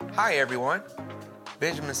Hi everyone,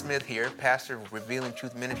 Benjamin Smith here, pastor of Revealing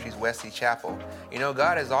Truth Ministries-Wesley Chapel. You know,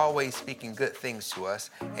 God is always speaking good things to us,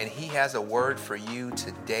 and He has a word for you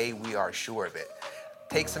today, we are sure of it.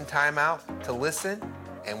 Take some time out to listen,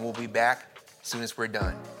 and we'll be back as soon as we're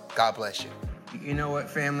done. God bless you. You know what,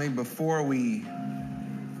 family? Before we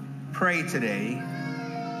pray today,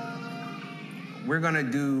 we're going to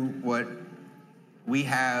do what we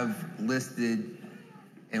have listed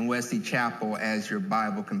in Wesley Chapel as your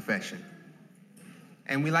Bible confession.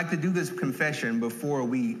 And we like to do this confession before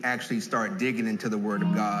we actually start digging into the Word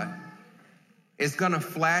of God. It's going to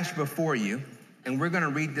flash before you, and we're going to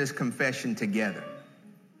read this confession together.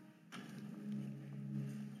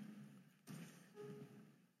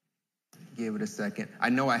 Give it a second. I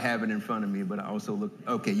know I have it in front of me, but I also look,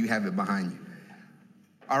 okay, you have it behind you.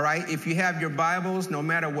 All right, if you have your Bibles, no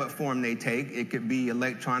matter what form they take, it could be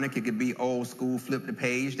electronic, it could be old school, flip the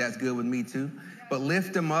page, that's good with me too. But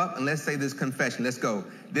lift them up and let's say this confession. Let's go.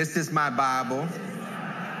 This is my Bible.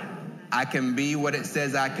 I can be what it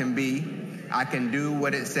says I can be. I can do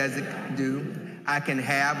what it says it can do. I can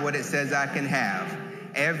have what it says I can have.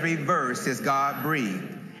 Every verse is God breathed,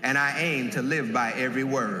 and I aim to live by every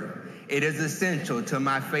word. It is essential to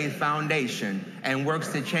my faith foundation and works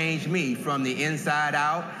to change me from the inside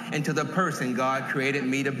out into the person God created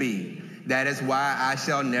me to be. That is why I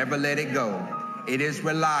shall never let it go. It is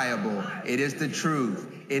reliable. It is the truth.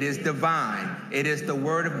 It is divine. It is the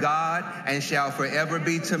word of God and shall forever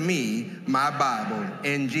be to me my Bible.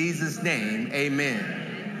 In Jesus' name, amen.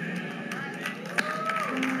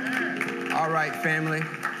 All right, family.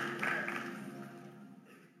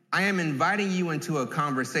 I am inviting you into a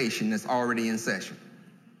conversation that's already in session.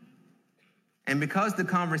 And because the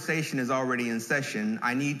conversation is already in session,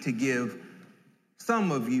 I need to give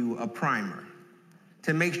some of you a primer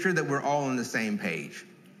to make sure that we're all on the same page.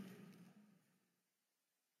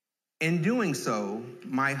 In doing so,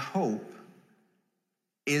 my hope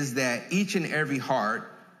is that each and every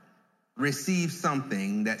heart receives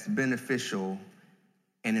something that's beneficial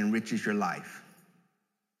and enriches your life.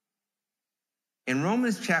 In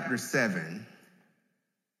Romans chapter 7,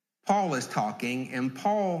 Paul is talking, and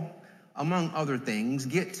Paul, among other things,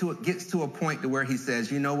 gets to a point to where he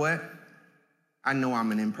says, you know what? I know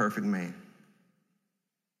I'm an imperfect man.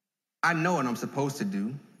 I know what I'm supposed to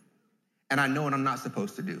do, and I know what I'm not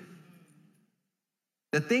supposed to do.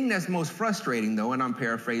 The thing that's most frustrating, though, and I'm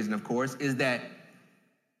paraphrasing, of course, is that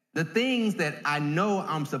the things that I know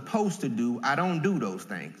I'm supposed to do, I don't do those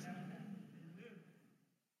things.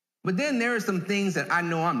 But then there are some things that I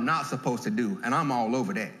know I'm not supposed to do, and I'm all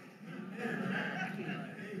over that.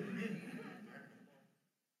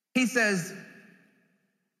 He says,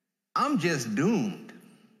 I'm just doomed.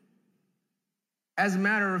 As a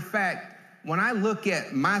matter of fact, when I look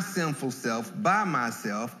at my sinful self by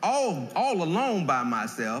myself, all alone by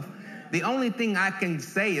myself, the only thing I can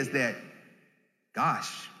say is that,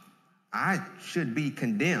 gosh, I should be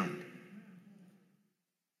condemned.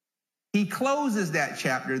 He closes that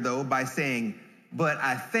chapter, though, by saying, but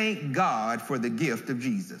I thank God for the gift of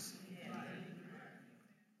Jesus.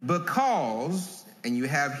 Because, and you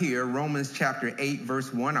have here Romans chapter 8,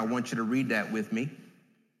 verse 1. I want you to read that with me.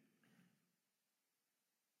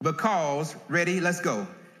 Because, ready, let's go.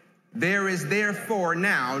 There is therefore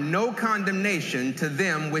now no condemnation to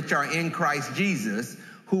them which are in Christ Jesus,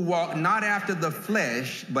 who walk not after the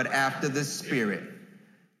flesh, but after the Spirit.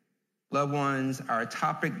 Loved ones, our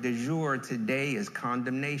topic du jour today is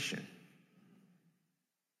condemnation.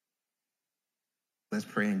 Let's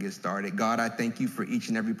pray and get started. God, I thank you for each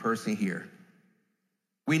and every person here.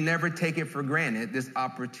 We never take it for granted, this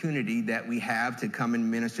opportunity that we have to come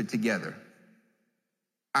and minister together.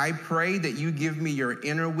 I pray that you give me your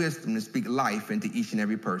inner wisdom to speak life into each and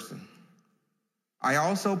every person. I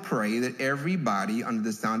also pray that everybody under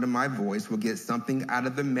the sound of my voice will get something out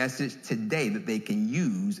of the message today that they can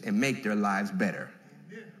use and make their lives better.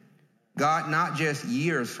 God, not just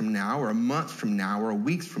years from now or months from now or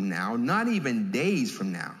weeks from now, not even days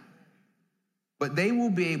from now, but they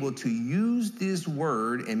will be able to use this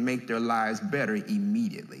word and make their lives better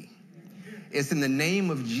immediately. It's in the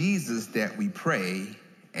name of Jesus that we pray.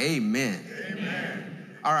 Amen.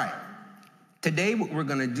 Amen. All right. Today, what we're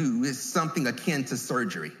going to do is something akin to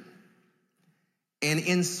surgery. And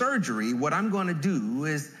in surgery, what I'm going to do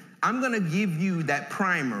is I'm going to give you that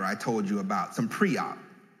primer I told you about, some pre-op.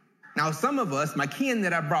 Now, some of us, my kin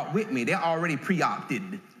that I brought with me, they're already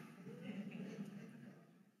pre-opted.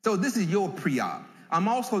 So this is your pre-op. I'm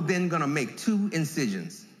also then going to make 2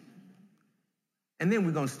 incisions. And then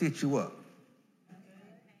we're going to stitch you up.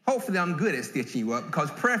 Hopefully, I'm good at stitching you up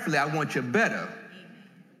because preferably I want you better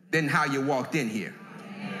than how you walked in here.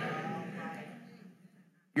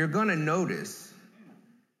 you're going to notice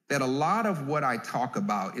that a lot of what I talk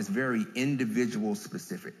about is very individual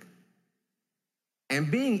specific. And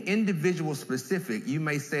being individual specific, you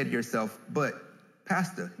may say to yourself, but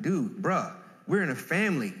Pastor, dude, bruh, we're in a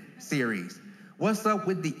family series. What's up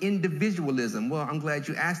with the individualism? Well, I'm glad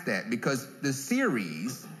you asked that, because the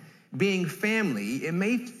series being family, it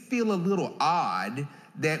may feel a little odd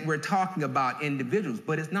that we're talking about individuals,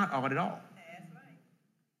 but it's not odd at all. That's right.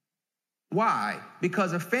 Why?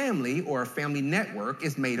 Because a family or a family network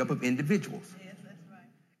is made up of individuals. Yes, that's right.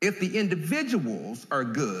 If the individuals are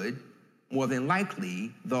good, more than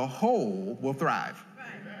likely, the whole will thrive. Right.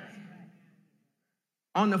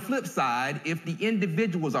 On the flip side, if the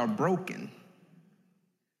individuals are broken,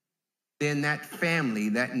 then that family,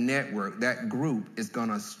 that network, that group is going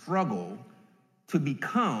to struggle to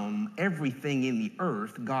become everything in the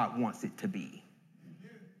earth God wants it to be.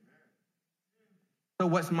 So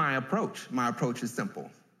what's my approach? My approach is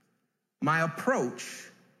simple. My approach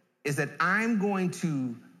is that I'm going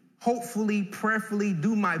to hopefully, prayerfully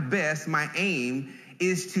do my best. My aim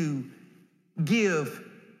is to give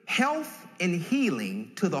health and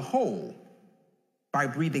healing to the whole by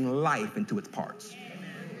breathing life into its parts.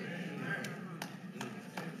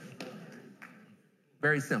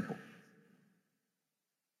 Very simple.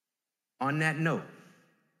 On that note,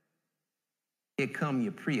 here come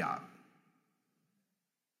your pre-op,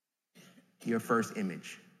 your first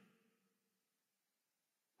image.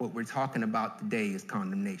 What we're talking about today is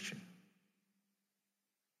condemnation.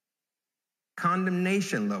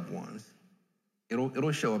 Condemnation, loved ones,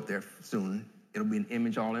 it'll show up there soon. It'll be an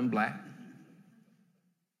image all in black.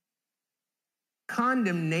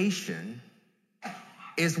 Condemnation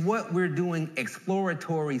is what we're doing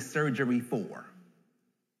exploratory surgery for.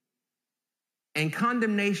 And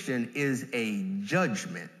condemnation is a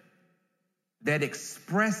judgment that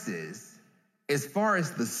expresses, as far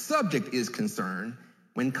as the subject is concerned,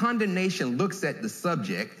 when condemnation looks at the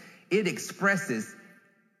subject, it expresses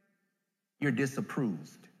you're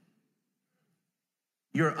disapproved,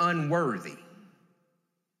 you're unworthy,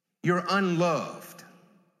 you're unloved,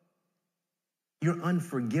 you're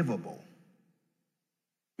unforgivable,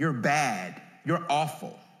 you're bad, you're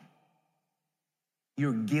awful,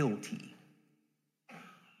 you're guilty.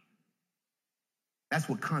 That's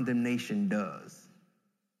what condemnation does.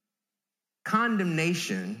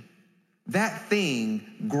 Condemnation, that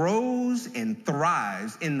thing grows and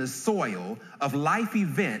thrives in the soil of life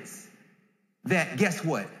events that, guess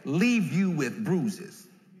what, leave you with bruises,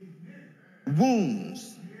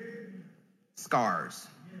 wounds, scars.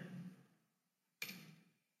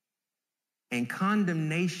 And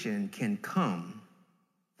condemnation can come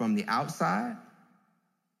from the outside,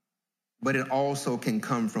 but it also can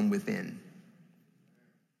come from within.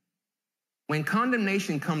 When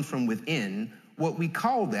condemnation comes from within, what we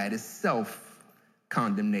call that is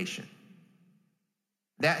self-condemnation.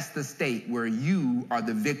 That's the state where you are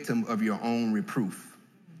the victim of your own reproof.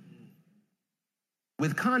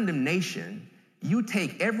 With condemnation, you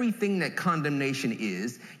take everything that condemnation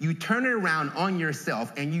is, you turn it around on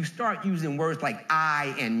yourself, and you start using words like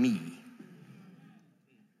I and me.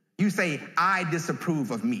 You say, I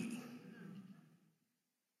disapprove of me.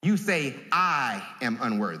 You say, I am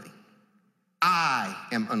unworthy. I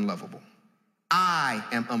am unlovable. I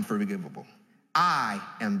am unforgivable. I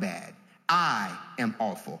am bad. I am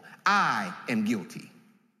awful. I am guilty.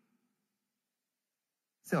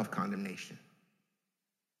 Self-condemnation.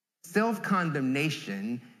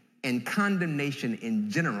 Self-condemnation and condemnation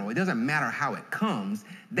in general, it doesn't matter how it comes,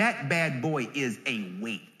 that bad boy is a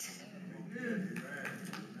weight.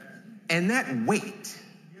 And that weight,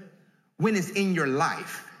 when it's in your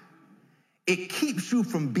life, it keeps you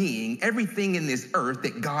from being everything in this earth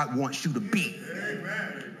that God wants you to be.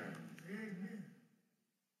 Amen.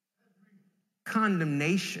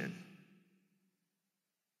 Condemnation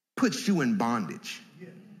puts you in bondage.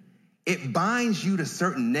 It binds you to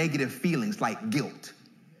certain negative feelings like guilt,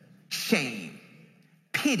 shame,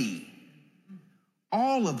 pity,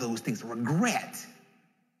 all of those things, regret.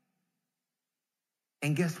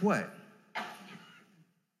 And guess what?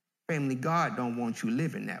 Family, God don't want you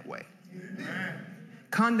living that way. Amen.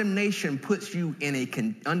 Condemnation puts you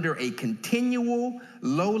in under a continual,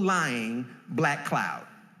 low-lying black cloud.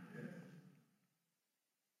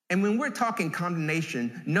 And when we're talking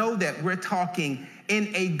condemnation, know that we're talking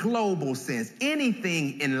in a global sense.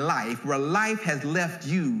 Anything in life where life has left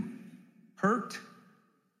you hurt,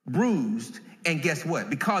 bruised, and guess what?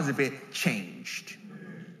 Because of it, changed.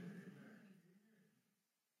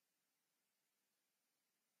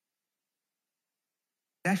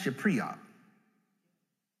 That's your pre-op.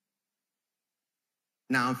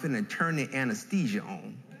 Now I'm finna turn the anesthesia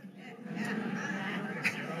on.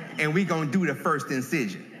 And we gonna do the first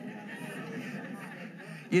incision.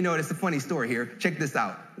 You know, it's a funny story here. Check this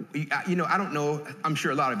out. You know, I don't know, I'm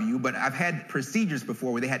sure a lot of you, but I've had procedures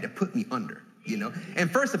before where they had to put me under, you know?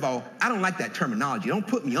 And first of all, I don't like that terminology. Don't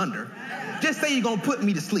put me under. Just say you're gonna put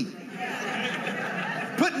me to sleep.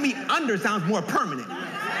 Putting me under sounds more permanent.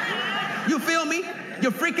 You feel me?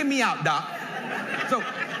 You're freaking me out, doc. So,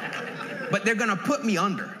 but they're gonna put me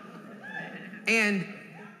under. And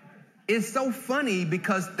it's so funny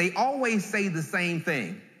because they always say the same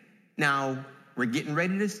thing. Now, we're getting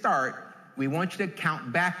ready to start. We want you to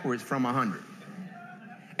count backwards from 100.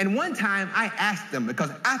 And one time I asked them because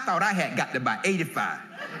I thought I had got to about 85.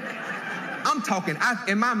 I'm talking,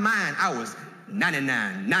 in my mind, I was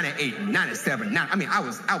 99, 98, 97, 90. I mean, I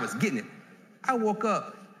was getting it. I woke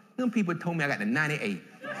up, them people told me I got to 98.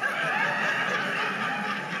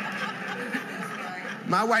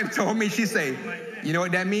 My wife told me, she said, you know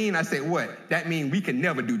what that mean? I said, what? That mean we can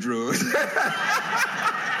never do drugs.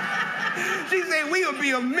 She said, we would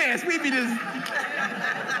be a mess. We'd be just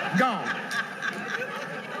gone.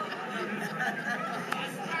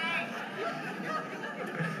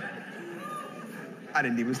 I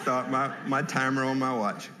didn't even start my timer on my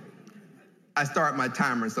watch. I start my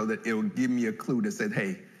timer so that it will give me a clue that said,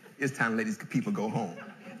 hey, it's time to let these people go home.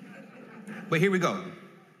 But here we go.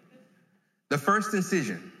 The first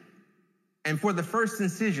incision. And for the first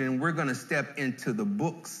incision, we're going to step into the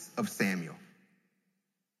books of Samuel.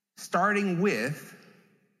 Starting with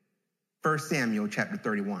 1 Samuel chapter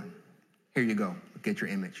 31. Here you go. Get your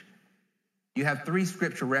image. You have 3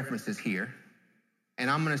 scripture references here. And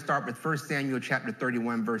I'm going to start with 1 Samuel chapter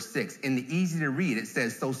 31, verse 6. In the easy to read, it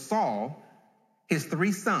says, so Saul, his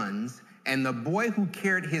 3 sons, and the boy who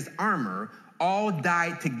carried his armor all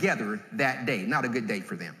died together that day. Not a good day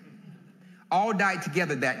for them. All died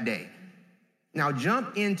together that day. Now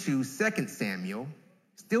jump into 2 Samuel,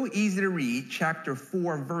 still easy to read, chapter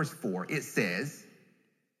 4, verse 4. It says,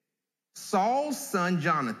 Saul's son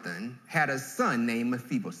Jonathan had a son named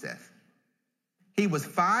Mephibosheth. He was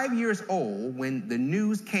 5 years old when the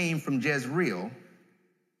news came from Jezreel,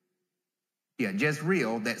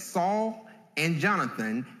 that Saul and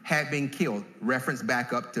Jonathan had been killed. Reference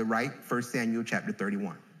back up to 1 Samuel chapter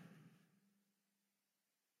 31.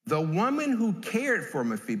 The woman who cared for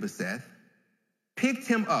Mephibosheth picked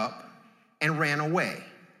him up and ran away.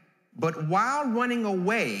 But while running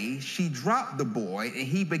away, she dropped the boy and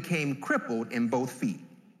he became crippled in both feet.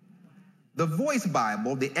 The Voice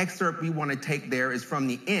Bible, the excerpt we want to take there is from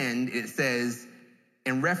the end. It says,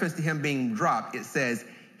 in reference to him being dropped, it says,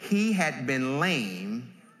 he had been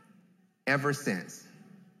lame ever since.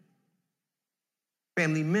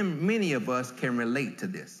 Family, many of us can relate to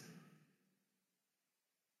this.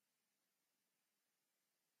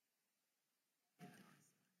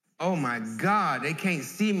 Oh my God, they can't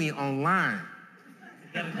see me online.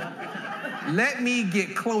 Let me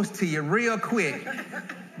get close to you real quick.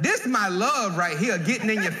 This my love right here, getting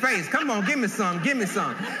in your face. Come on, give me some, give me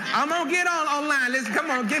some. I'm gonna get online. Listen,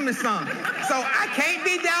 come on, give me some. So I can't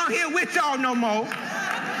be down here with y'all no more.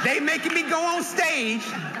 They making me go on stage.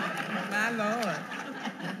 My Lord.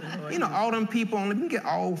 You know, all them people, we can get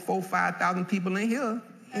all 4,000, 5,000 people in here.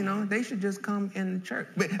 You know, they should just come in the church.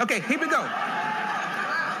 But okay, here we go.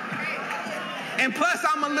 And plus,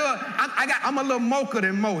 I'm a little mocha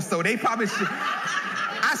than most, so they probably should.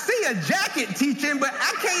 I see a jacket teaching, but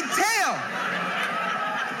I can't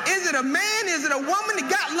tell. Is it a man? Is it a woman that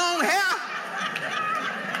got long hair?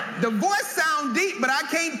 The voice sounds deep, but I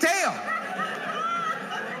can't tell.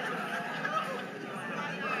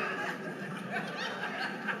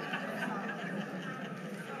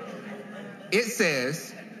 It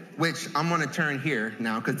says, which I'm going to turn here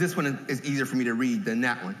now, because this one is easier for me to read than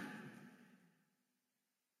that one.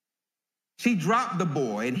 She dropped the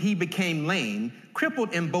boy, and he became lame,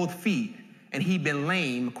 crippled in both feet, and he'd been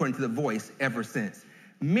lame, according to the Voice, ever since.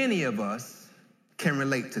 Many of us can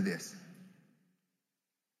relate to this.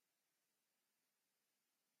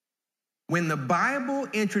 When the Bible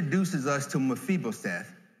introduces us to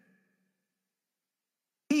Mephibosheth,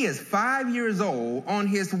 he is 5 years old on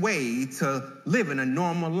his way to living a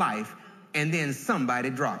normal life, and then somebody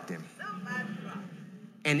dropped him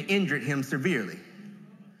and injured him severely.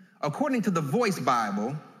 According to the Voice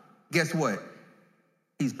Bible, guess what?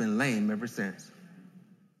 He's been lame ever since.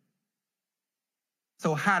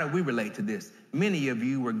 So how do we relate to this? Many of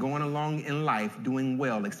you were going along in life doing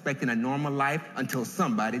well, expecting a normal life until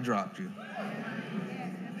somebody dropped you.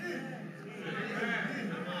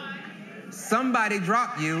 Somebody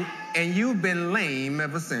dropped you, and you've been lame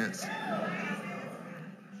ever since.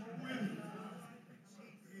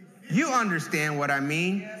 You understand what I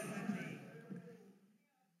mean?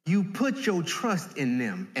 You put your trust in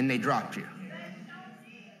them and they dropped you.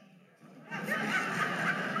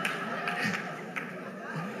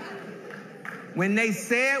 When they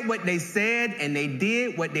said what they said and they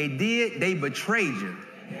did what they did, they betrayed you.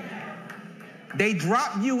 They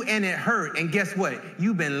dropped you and it hurt, and guess what?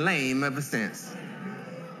 You've been lame ever since.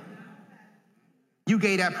 You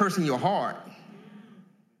gave that person your heart.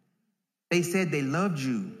 They said they loved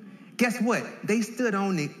you. Guess what? They stood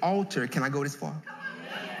on the altar. Can I go this far?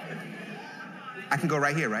 I can go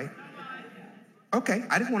right here, right? Okay,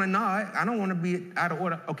 I just want to nod. I don't want to be out of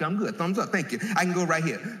order. Okay, I'm good. Thumbs up. Thank you. I can go right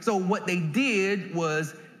here. So what they did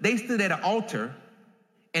was they stood at an altar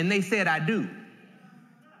and they said, I do.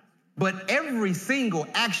 But every single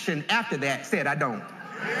action after that said, I don't.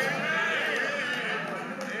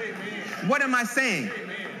 What am I saying?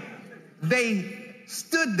 They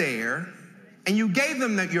stood there and you gave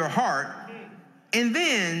them your heart and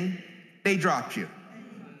then they dropped you.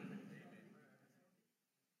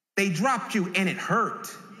 They dropped you and it hurt.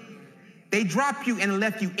 They dropped you and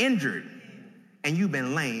left you injured. And you've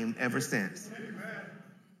been lame ever since.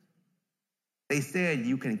 They said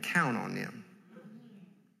you can count on them.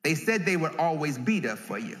 They said they would always be there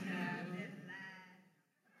for you.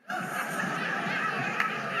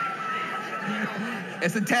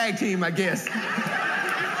 It's a tag team, I guess.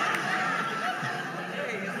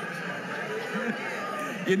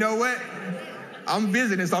 You know what? I'm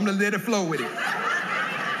visiting, so I'm going to let it flow with it.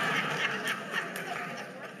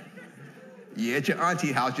 Yeah, at your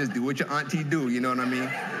auntie house, just do what your auntie do, you know what I mean?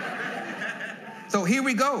 So here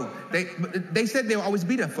we go. They said they'll always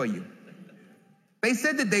be there for you. They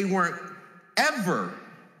said that they weren't ever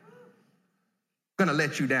gonna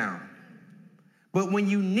let you down. But when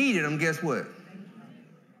you needed them, guess what?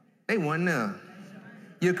 They weren't there.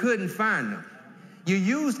 You couldn't find them. You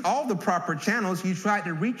used all the proper channels. You tried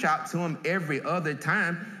to reach out to them every other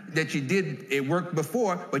time that you did. It worked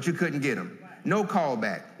before, but you couldn't get them. No call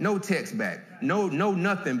back, no text back, no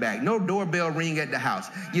nothing back, no doorbell ring at the house.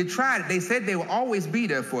 You tried it. They said they will always be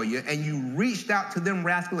there for you, and you reached out to them,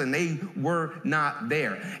 rascal, and they were not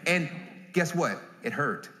there. And guess what? It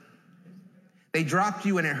hurt. They dropped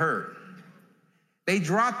you and it hurt. They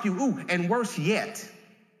dropped you, and worse yet,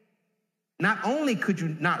 not only could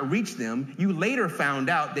you not reach them, you later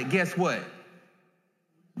found out that guess what?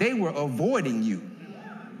 They were avoiding you.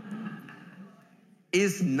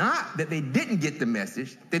 It's not that they didn't get the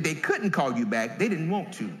message, that they couldn't call you back. They didn't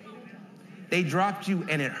want to. They dropped you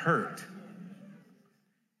and it hurt.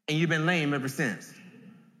 And you've been lame ever since.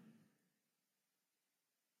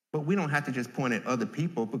 But we don't have to just point at other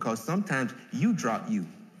people because sometimes you drop you.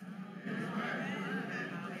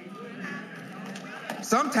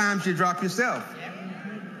 Sometimes you drop yourself.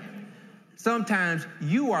 Sometimes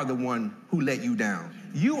you are the one who let you down.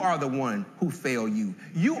 You are the one who failed you.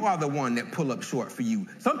 You are the one that pull up short for you.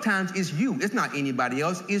 Sometimes it's you. It's not anybody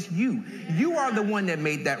else. It's you. You are the one that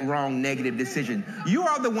made that wrong negative decision. You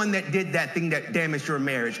are the one that did that thing that damaged your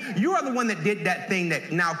marriage. You are the one that did that thing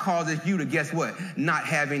that now causes you to, guess what? Not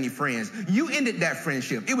have any friends. You ended that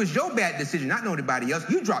friendship. It was your bad decision, not nobody else.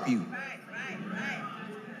 You dropped you.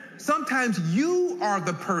 Sometimes you are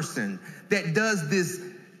the person that does this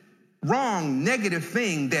wrong, negative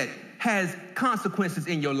thing that has consequences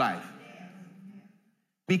in your life.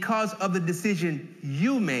 Because of the decision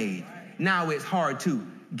you made, now it's hard to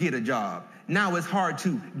get a job. Now it's hard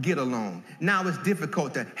to get a loan. Now it's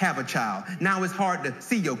difficult to have a child. Now it's hard to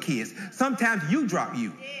see your kids. Sometimes you drop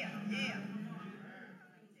you.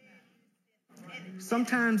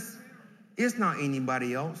 Sometimes it's not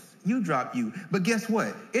anybody else. You drop you. But guess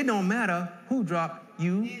what? It don't matter who dropped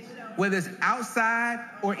you, whether it's outside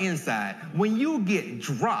or inside. When you get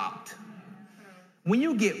dropped, when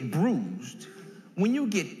you get bruised, when you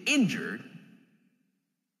get injured,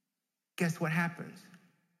 guess what happens?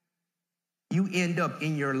 You end up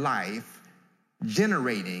in your life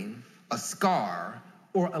generating a scar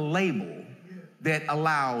or a label that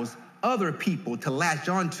allows other people to latch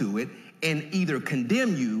onto it and either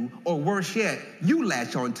condemn you, or worse yet, you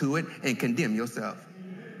latch onto it and condemn yourself.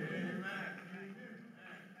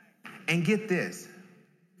 And get this,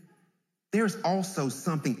 there's also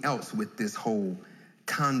something else with this whole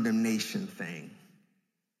condemnation thing.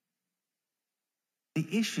 The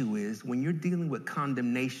issue is when you're dealing with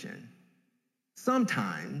condemnation,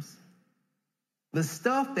 sometimes the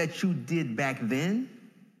stuff that you did back then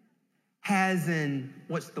has an,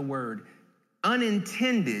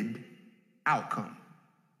 unintended outcome.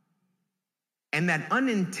 And that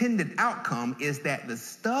unintended outcome is that the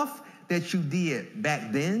stuff that you did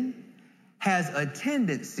back then has a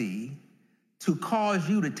tendency to cause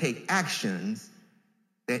you to take actions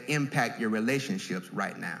that impact your relationships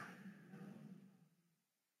right now.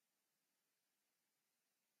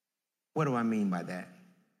 What do I mean by that?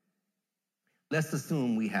 Let's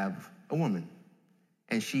assume we have a woman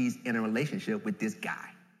and she's in a relationship with this guy.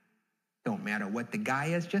 Don't matter what the guy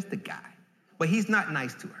is, just the guy. But he's not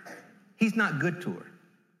nice to her. He's not good to her.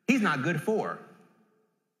 He's not good for her.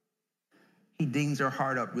 He dings her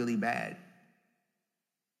heart up really bad.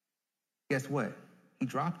 Guess what? He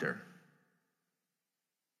dropped her.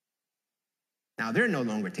 Now they're no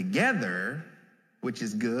longer together, which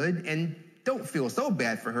is good, and don't feel so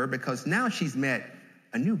bad for her because now she's met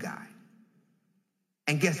a new guy.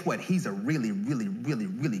 And guess what? He's a really, really, really,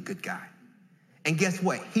 really good guy. And guess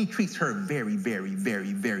what? He treats her very, very,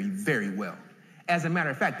 very, very, very well. As a matter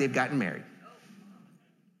of fact, they've gotten married.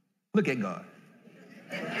 Look at God.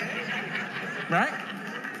 Right?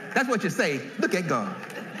 That's what you say. Look at God.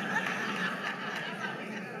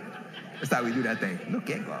 That's how we do that thing. Look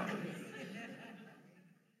at God.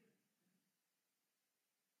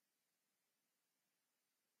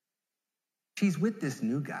 She's with this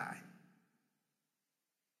new guy.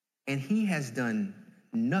 And he has done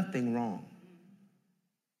nothing wrong.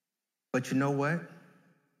 But you know what?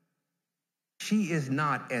 She is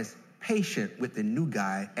not as patient with the new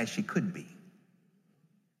guy as she could be.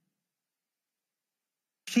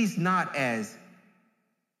 She's not as,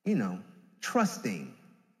 trusting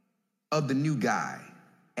of the new guy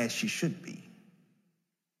as she should be.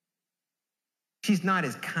 She's not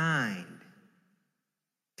as kind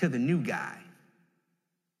to the new guy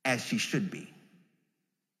as she should be.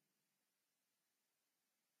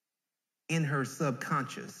 In her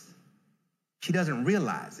subconscious, she doesn't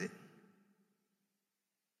realize it.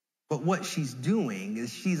 But what she's doing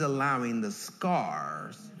is she's allowing the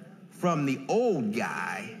scars from the old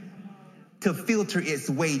guy to filter its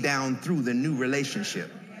way down through the new relationship.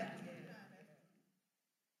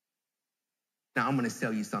 Now, I'm going to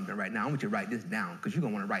tell you something right now. I want you to write this down because you're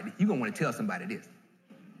going to want to write it. You're going to want to tell somebody this.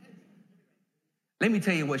 Let me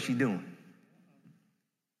tell you what she's doing.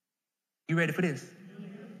 You ready for this?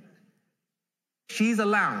 She's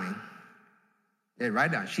allowing,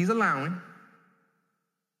 write down, she's allowing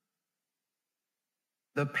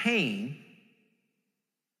the pain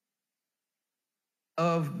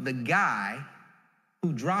of the guy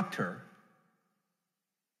who dropped her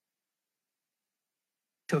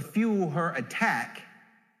to fuel her attack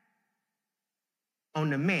on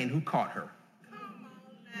the man who caught her.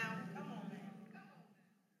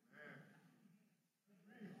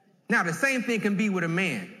 Now, the same thing can be with a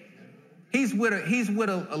man. He's with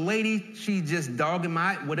a lady, she's just dogging him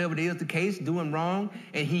out, whatever it is the case, doing wrong,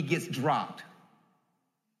 and he gets dropped.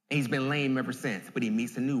 And he's been lame ever since, but he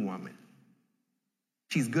meets a new woman.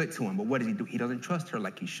 She's good to him, but what does he do? He doesn't trust her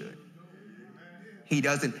like he should. He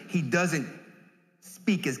doesn't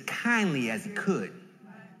speak as kindly as he could.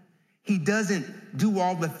 He doesn't do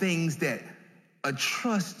all the things that a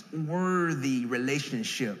trustworthy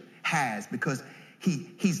relationship has because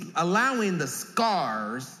he's allowing the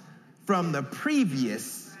scars from the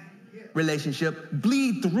previous relationship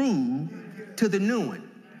bleed through to the new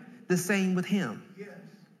one. The same with him.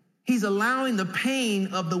 He's allowing the pain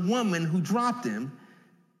of the woman who dropped him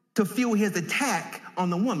to fuel his attack on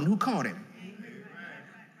the woman who caught him.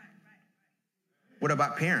 What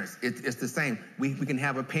about parents? It's the same. We can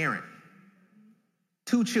have a parent,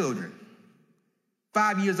 2 children,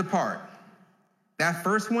 5 years apart. That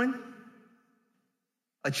first one,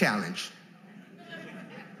 a challenge.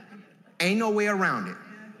 Ain't no way around it.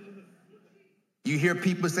 You hear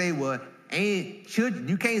people say, well,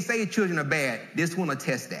 you can't say children are bad. This one will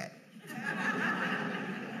test that.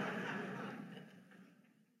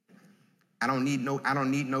 I don't need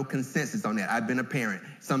no consensus on that. I've been a parent.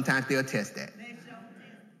 Sometimes they'll test that.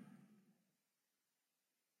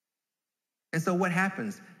 And so what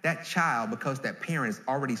happens? That child, because that parent is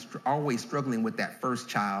always struggling with that first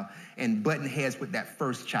child and butting heads with that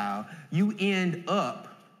first child, you end up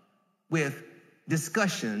with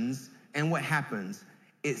discussions, and what happens?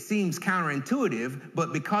 It seems counterintuitive,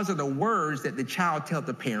 but because of the words that the child tells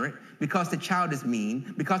the parent, because the child is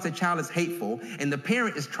mean, because the child is hateful, and the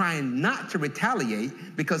parent is trying not to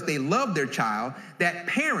retaliate because they love their child, that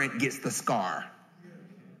parent gets the scar.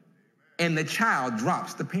 And the child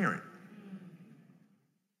drops the parent.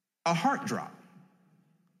 A heart drop.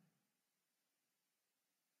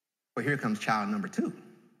 But here comes child number 2.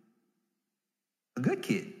 A good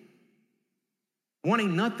kid.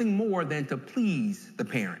 Wanting nothing more than to please the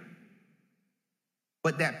parent.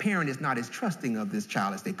 But that parent is not as trusting of this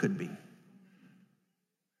child as they could be.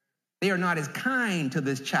 They are not as kind to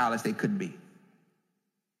this child as they could be.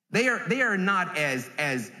 They are not as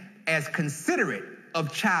considerate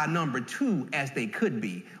of child number 2 as they could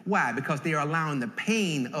be. Why? Because they are allowing the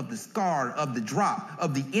pain of the scar, of the drop,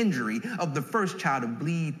 of the injury of the first child to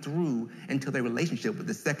bleed through into their relationship with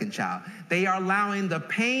the second child. They are allowing the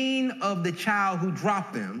pain of the child who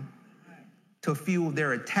dropped them to fuel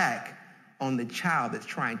their attack on the child that's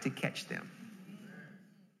trying to catch them.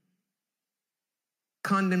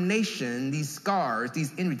 Condemnation, these scars,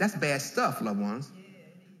 these injuries, that's bad stuff, loved ones.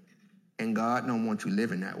 And God don't want you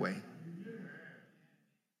living that way.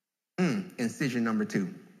 Incision number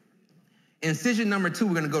 2. Incision number 2,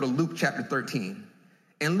 we're going to go to Luke chapter 13.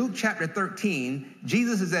 In Luke chapter 13,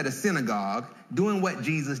 Jesus is at a synagogue doing what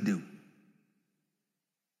Jesus do.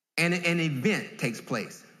 And an event takes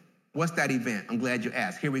place. What's that event? I'm glad you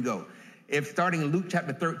asked. Here we go. If starting in Luke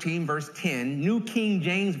chapter 13, verse 10, New King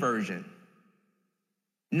James Version.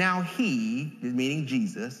 Now he, meaning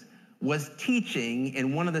Jesus, was teaching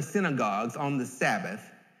in one of the synagogues on the Sabbath,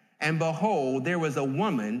 and behold, there was a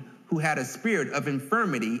woman who had a spirit of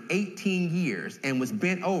infirmity 18 years and was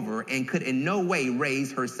bent over and could in no way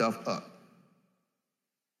raise herself up.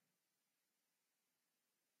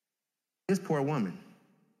 This poor woman.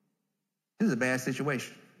 This is a bad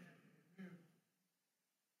situation.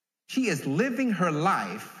 She is living her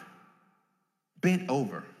life bent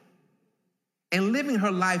over. And living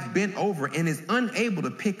her life bent over and is unable to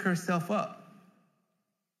pick herself up.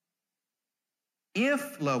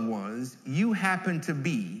 If, loved ones, you happen to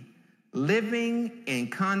be living in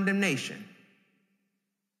condemnation,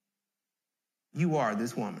 you are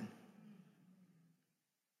this woman.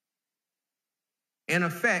 In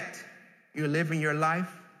effect, you're living your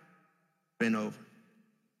life bent over.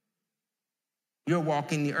 You're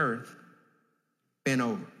walking the earth bent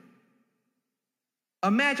over.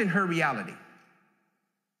 Imagine her reality.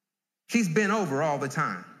 She's bent over all the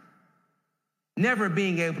time, never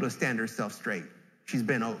being able to stand herself straight. She's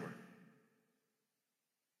bent over.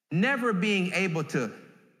 Never being able to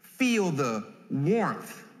feel the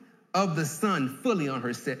warmth of the sun fully on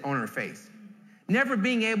her face. Never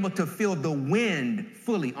being able to feel the wind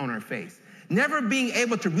fully on her face. Never being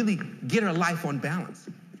able to really get her life on balance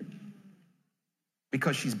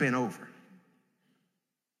because she's bent over.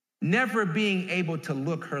 Never being able to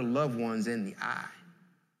look her loved ones in the eye.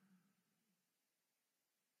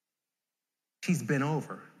 She's been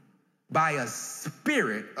over by a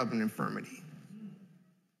spirit of an infirmity.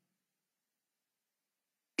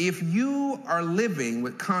 If you are living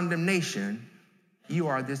with condemnation, you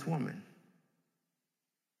are this woman.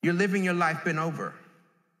 You're living your life bent over.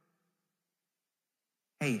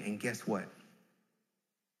 Hey, and guess what?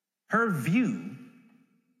 Her view,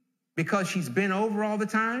 because she's been over all the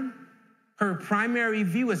time, her primary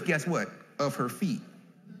view is, guess what? Of her feet.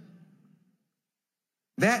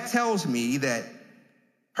 That tells me that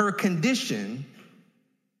her condition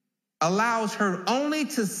allows her only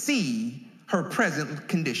to see her present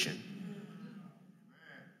condition.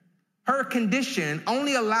 Her condition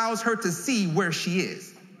only allows her to see where she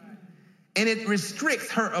is. And it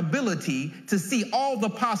restricts her ability to see all the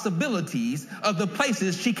possibilities of the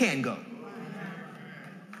places she can go.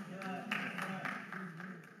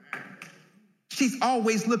 She's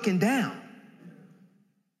always looking down.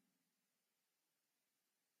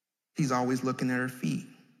 She's always looking at her feet.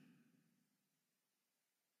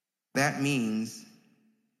 That means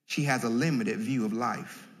she has a limited view of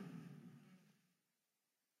life.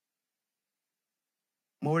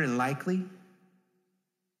 More than likely,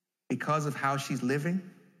 because of how she's living,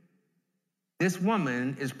 this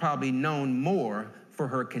woman is probably known more for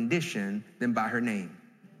her condition than by her name.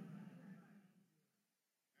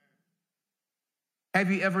 Have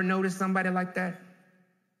you ever noticed somebody like that?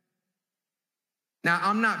 Now,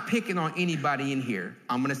 I'm not picking on anybody in here.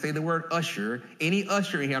 I'm going to say the word usher. Any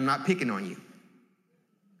usher in here, I'm not picking on you.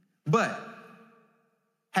 But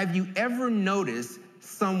have you ever noticed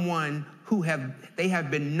someone who have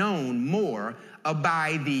been known more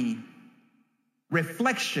by the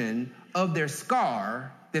reflection of their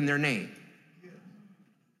scar than their name?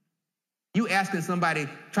 You asking somebody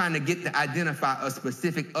trying to get to identify a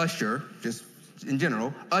specific usher, just in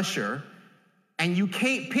general, usher, and you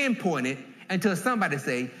can't pinpoint it until somebody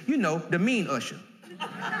say, you know, the mean usher.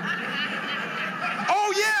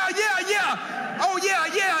 Oh, yeah. Oh, yeah,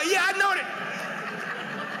 I know that.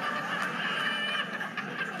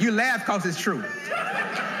 You laugh because it's true.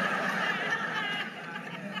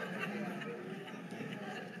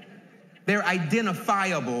 They're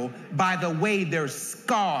identifiable by the way their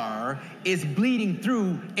scar is bleeding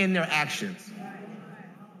through in their actions.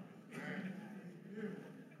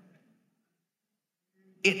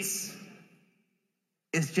 It's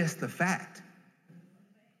just the fact.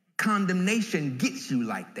 Condemnation gets you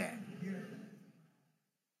like that.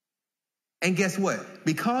 And guess what?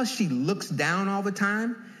 Because she looks down all the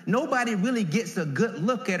time, nobody really gets a good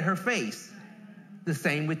look at her face. The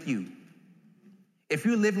same with you. If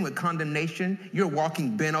you're living with condemnation, you're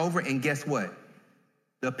walking bent over, and guess what?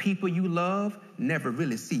 The people you love never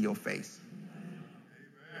really see your face.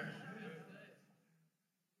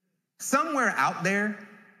 Somewhere out there,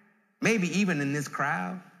 maybe even in this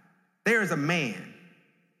crowd, there is a man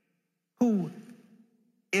who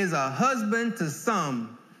is a husband to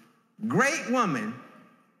some great woman,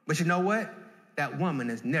 but you know what? That woman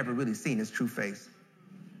has never really seen his true face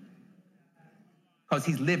because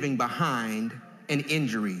he's living behind an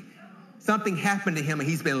injury. Something happened to him and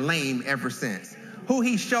he's been lame ever since. Who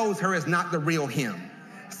he shows her is not the real him.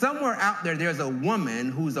 Somewhere out there, there's a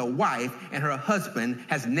woman who's a wife and her husband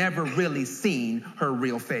has never really seen her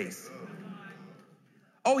real face.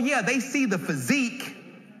 Oh yeah, they see the physique.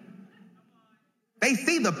 They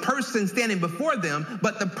see the person standing before them,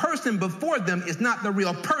 but the person before them is not the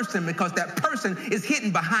real person because that person is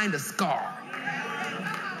hidden behind a scar.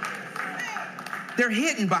 They're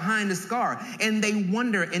hidden behind a scar, and they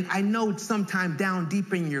wonder, and I know sometime down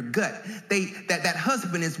deep in your gut, that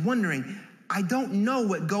husband is wondering, I don't know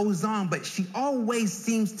what goes on, but she always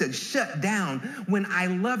seems to shut down when I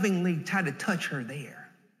lovingly try to touch her there.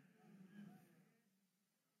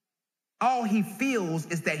 All he feels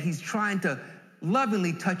is that he's trying to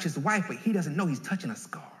lovingly touch his wife, but he doesn't know he's touching a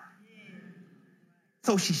scar.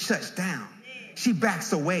 So she shuts down. She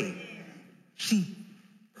backs away.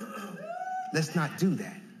 Let's not do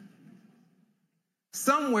that.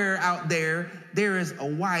 Somewhere out there, there is a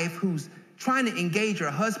wife who's trying to engage her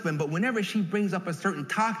husband, but whenever she brings up a certain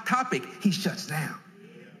topic, he shuts down.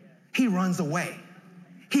 He runs away.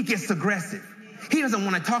 He gets aggressive. He doesn't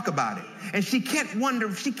want to talk about it. And she can't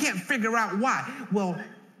figure out why. Well,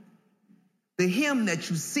 the him that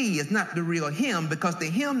you see is not the real him because the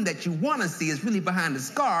him that you want to see is really behind the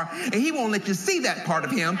scar, and he won't let you see that part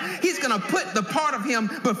of him. He's going to put the part of him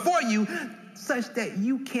before you such that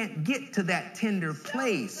you can't get to that tender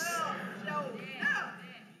place.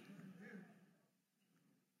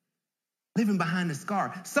 Living behind the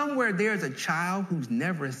scar. Somewhere there's a child who's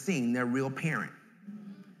never seen their real parent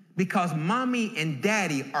because mommy and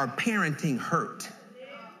daddy are parenting hurt.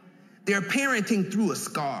 They're parenting through a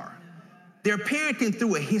scar. They're parenting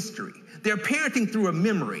through a history. They're parenting through a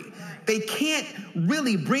memory. They can't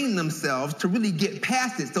really bring themselves to really get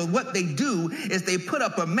past it. So what they do is they put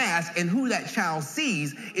up a mask, and who that child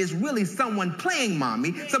sees is really someone playing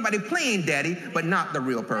mommy, somebody playing daddy, but not the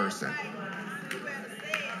real person.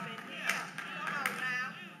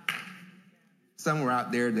 Somewhere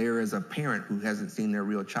out there, there is a parent who hasn't seen their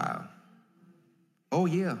real child. Oh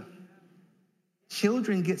yeah.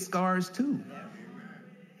 Children get scars too.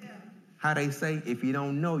 How they say, if you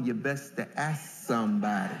don't know, you're best to ask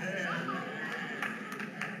somebody.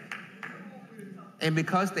 And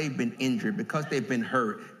because they've been injured, because they've been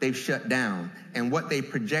hurt, they've shut down. And what they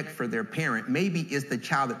project for their parent maybe is the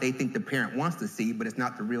child that they think the parent wants to see, but it's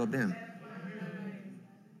not the real them.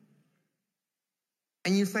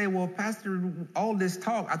 And you say, well, Pastor, all this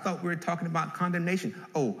talk, I thought we were talking about condemnation.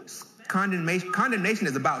 Oh, condemnation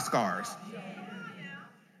is about scars.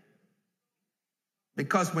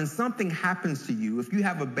 Because when something happens to you, if you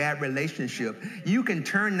have a bad relationship, you can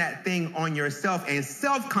turn that thing on yourself, and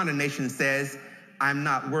self-condemnation says, I'm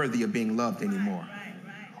not worthy of being loved anymore.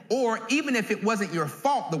 Or even if it wasn't your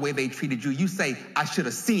fault the way they treated you, you say, I should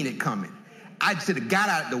have seen it coming. I should have got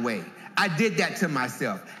out of the way. I did that to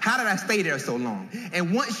myself. How did I stay there so long?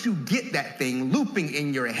 And once you get that thing looping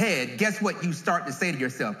in your head, guess what you start to say to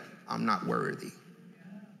yourself? I'm not worthy.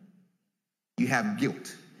 You have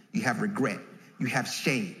guilt. You have regret. You have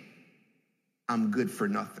shame. I'm good for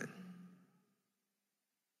nothing.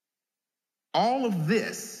 All of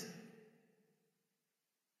this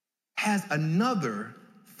has another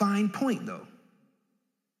fine point, though.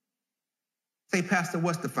 Say, Pastor,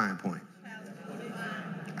 what's the fine point?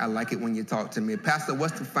 I like it when you talk to me. Pastor,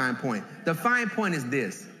 what's the fine point? The fine point is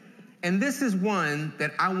this, and this is one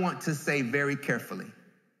that I want to say very carefully.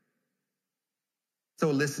 So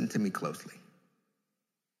listen to me closely.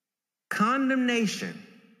 Condemnation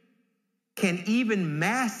can even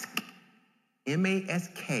mask,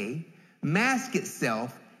 M-A-S-K, mask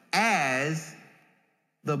itself as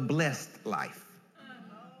the blessed life.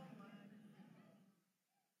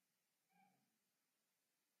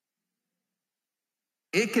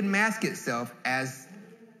 It can mask itself as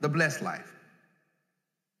the blessed life.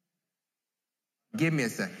 Give me a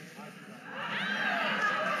second.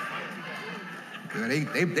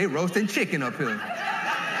 They roasting chicken up here.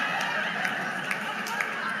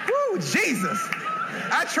 Woo! Jesus.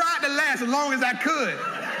 I tried to last as long as I could.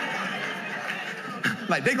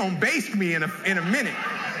 Like they gonna baste me in a minute.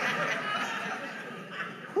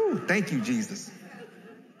 Whew, thank you, Jesus.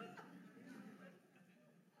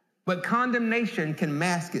 But condemnation can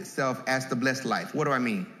mask itself as the blessed life. What do I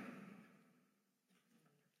mean?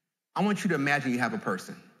 I want you to imagine you have a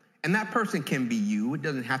person. And that person can be you. It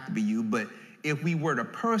doesn't have to be you. But if we were to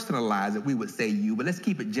personalize it, we would say you. But let's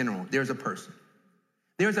keep it general. There's a person.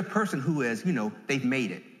 There's a person who is, they've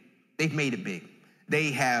made it. They've made it big.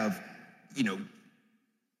 They have,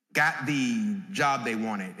 got the job they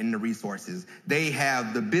wanted and the resources. They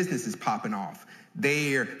have the businesses popping off.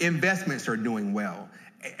 Their investments are doing well.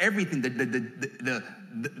 Everything,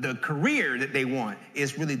 the career that they want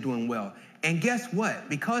is really doing well. And guess what?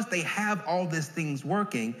 Because they have all these things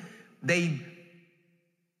working, they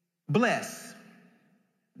bless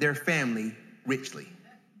their family richly.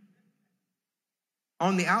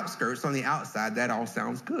 On the outskirts, on the outside, that all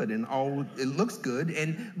sounds good and it looks good,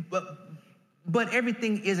 but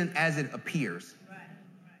everything isn't as it appears.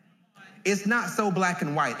 It's not so black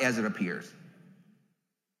and white as it appears.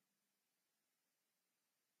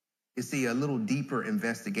 You see, a little deeper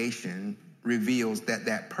investigation reveals that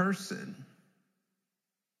that person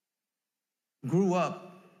grew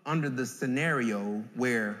up under the scenario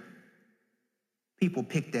where people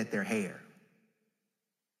picked at their hair.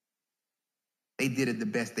 They did it the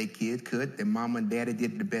best they could. Their mama and daddy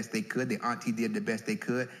did it the best they could. Their auntie did the best they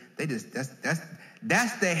could.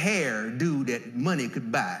 That's the hair do that money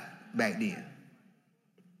could buy back then.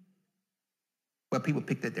 But people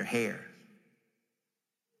picked at their hair,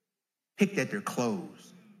 picked at their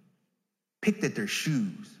clothes, picked at their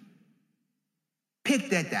shoes,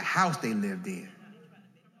 picked at the house they lived in,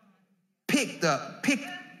 picked at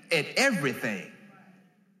everything.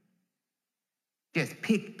 Just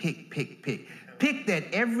pick. Picked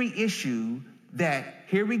at every issue that,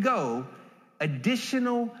 here we go,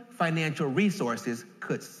 additional financial resources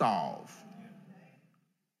could solve.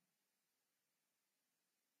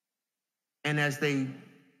 And as they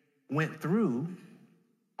went through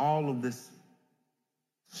all of this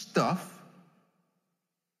stuff,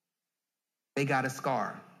 they got a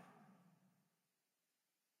scar.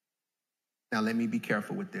 Now, let me be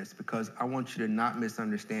careful with this because I want you to not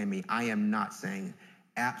misunderstand me. I am not saying,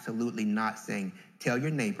 absolutely not saying, tell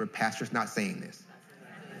your neighbor, pastor's not saying this.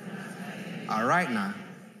 All right now.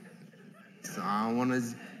 So I don't want to,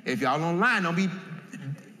 if y'all online,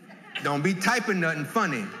 don't be typing nothing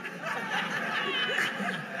funny.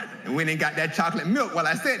 And we didn't got that chocolate milk while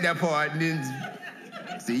I said that part. And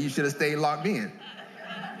then, see, you should have stayed locked in.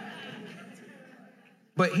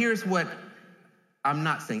 But here's what I'm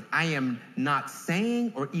not saying. I am not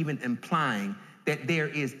saying or even implying that there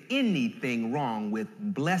is anything wrong with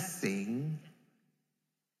blessing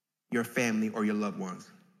your family or your loved ones.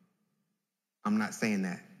 I'm not saying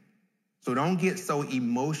that. So don't get so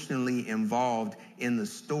emotionally involved in the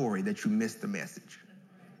story that you miss the message.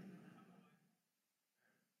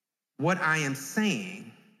 What I am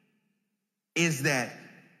saying is that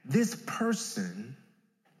this person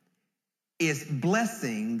is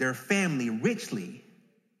blessing their family richly,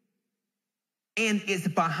 and it's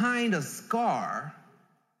behind a scar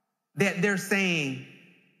that they're saying,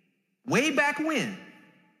 way back when,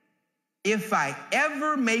 if I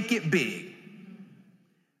ever make it big,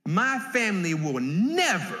 my family will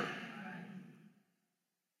never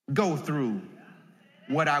go through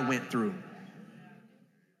what I went through.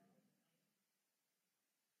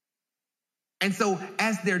 And so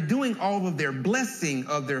as they're doing all of their blessing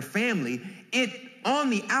of their family, it on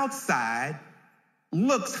the outside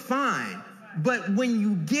looks fine. But when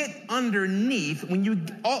you get underneath, when you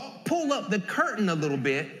pull up the curtain a little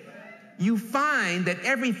bit, you find that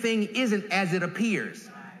everything isn't as it appears.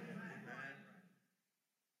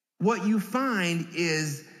 What you find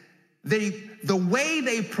is the way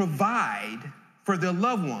they provide for their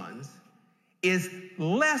loved ones is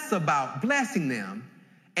less about blessing them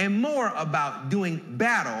and more about doing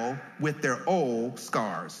battle with their old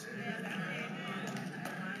scars.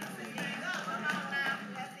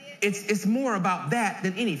 It's more about that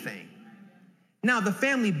than anything. Now, the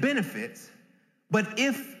family benefits, but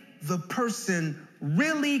if the person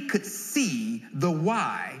really could see the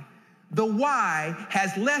why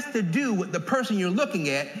has less to do with the person you're looking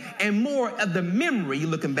at and more of the memory you're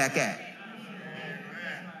looking back at.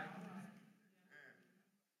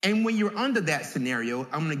 And when you're under that scenario,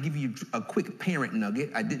 I'm going to give you a quick parent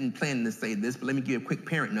nugget. I didn't plan to say this, but let me give you a quick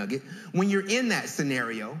parent nugget. When you're in that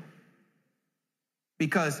scenario,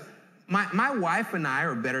 because my wife and I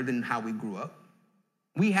are better than how we grew up.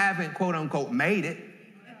 We haven't, quote unquote, made it.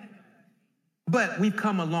 But we've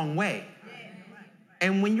come a long way.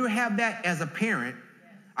 And when you have that as a parent,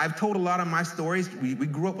 I've told a lot of my stories. We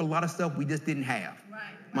grew up with a lot of stuff we just didn't have.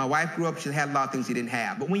 My wife grew up, she had a lot of things she didn't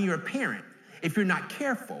have. But when you're a parent, if you're not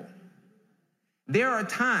careful, there are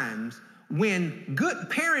times when good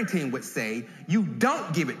parenting would say you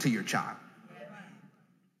don't give it to your child.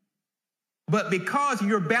 But because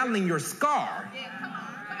you're battling your scar,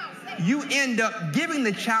 you end up giving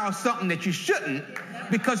the child something that you shouldn't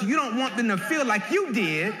because you don't want them to feel like you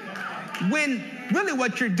did, when really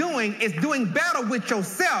what you're doing is doing battle with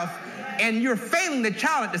yourself and you're failing the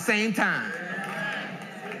child at the same time.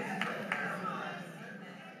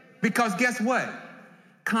 Because guess what?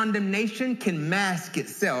 Condemnation can mask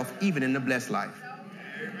itself even in the blessed life.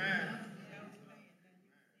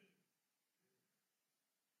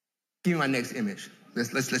 Give me my next image.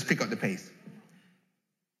 Let's pick up the pace.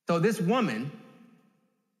 So this woman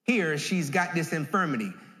here, she's got this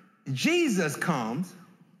infirmity. Jesus comes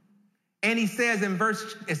and he says in verse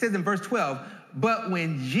 12, but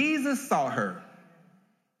when Jesus saw her,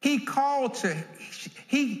 But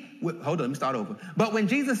when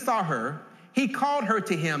Jesus saw her, he called her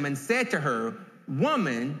to him and said to her,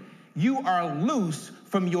 woman, you are loose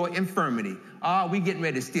from your infirmity. We getting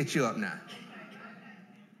ready to stitch you up now.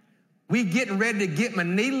 We getting ready to get my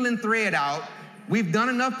needle and thread out. We've done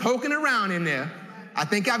enough poking around in there. I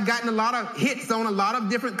think I've gotten a lot of hits on a lot of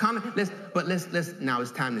different comments. Let's now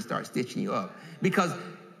it's time to start stitching you up. Because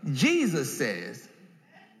Jesus says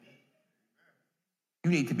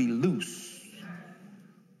you need to be loose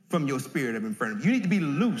from your spirit of infirmity. You need to be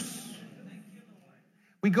loose.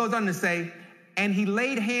 He goes on to say, and he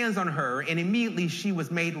laid hands on her, and immediately she was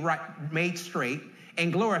made straight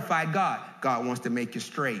and glorified God. God wants to make you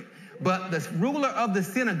straight. But the ruler of the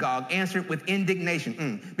synagogue answered with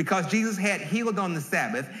indignation, because Jesus had healed on the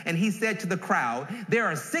Sabbath, and he said to the crowd, there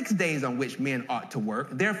are 6 days on which men ought to work.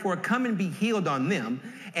 Therefore, come and be healed on them,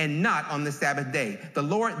 and not on the Sabbath day. The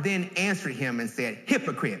Lord then answered him and said,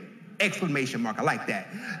 hypocrite! Exclamation mark, I like that.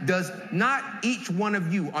 Does not each one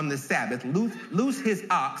of you on the Sabbath loose his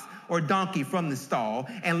ox or donkey from the stall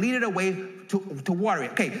and lead it away to water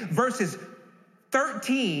it? Okay, verses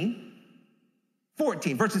 14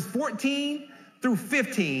 through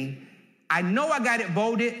 15, I know I got it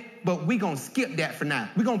voted, but we're going to skip that for now.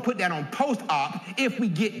 We're going to put that on post-op if we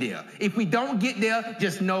get there. If we don't get there,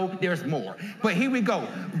 just know there's more. But here we go.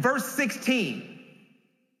 Verse 16.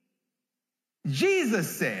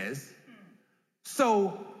 Jesus says,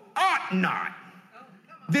 so ought not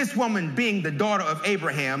this woman, being the daughter of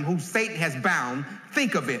Abraham, who Satan has bound,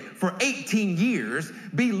 think of it, for 18 years,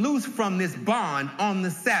 be loosed from this bond on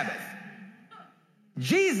the Sabbath.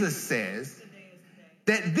 Jesus says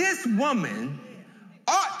that this woman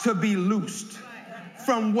ought to be loosed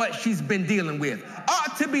from what she's been dealing with,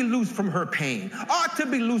 ought to be loosed from her pain, ought to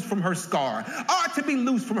be loosed from her scar, ought to be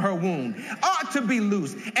loosed from her wound, ought to be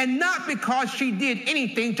loosed, and not because she did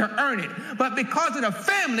anything to earn it, but because of the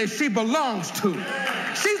family she belongs to.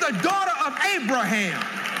 She's a daughter of Abraham.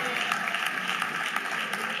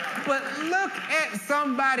 But look at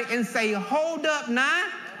somebody and say, hold up now.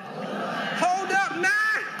 Hold up now.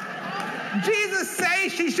 Jesus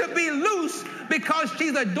says she should be loose because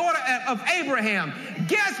she's a daughter of Abraham.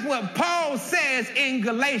 Guess what Paul says in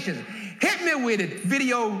Galatians? Hit me with it,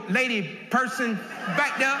 video lady person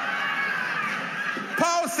back there.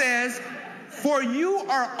 Paul says, for you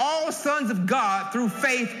are all sons of God through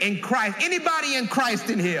faith in Christ. Anybody in Christ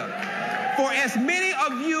in here? For as many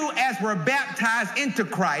of you as were baptized into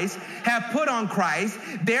Christ have put on Christ.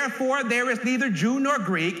 Therefore, there is neither Jew nor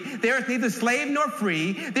Greek. There is neither slave nor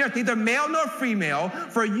free. There is neither male nor female.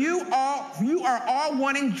 For you are all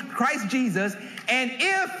one in Christ Jesus. And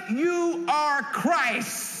if you are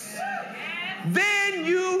Christ, then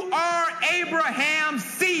you are Abraham's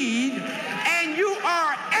seed, and you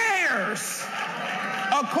are heirs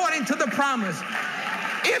according to the promise.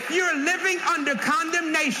 If you're living under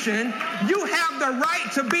condemnation, you have the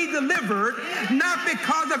right to be delivered, not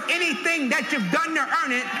because of anything that you've done to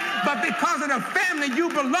earn it, but because of the family you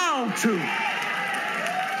belong to.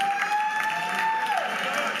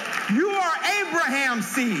 You are Abraham's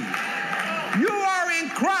seed. You are in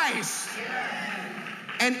Christ.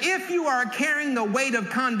 And if you are carrying the weight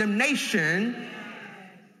of condemnation,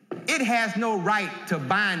 it has no right to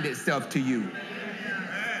bind itself to you.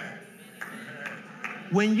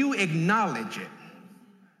 When you acknowledge it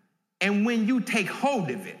and when you take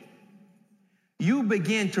hold of it, you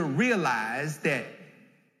begin to realize that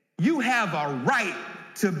you have a right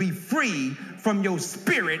to be free from your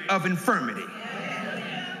spirit of infirmity.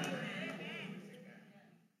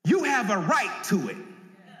 You have a right to it.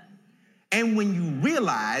 And when you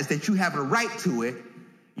realize that you have a right to it,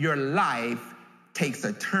 your life takes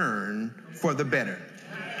a turn for the better.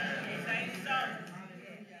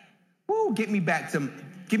 Woo, get me back to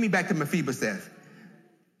Mephibosheth.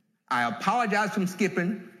 I apologize for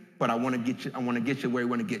skipping, but I want to get you where we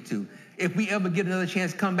want to get to. If we ever get another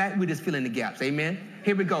chance to come back, we just fill in the gaps. Amen.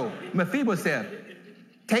 Here we go. Mephibosheth,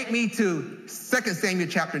 take me to 2 Samuel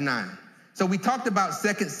chapter 9. So we talked about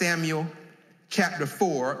 2 Samuel chapter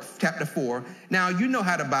 4. Now, you know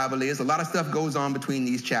how the Bible is. A lot of stuff goes on between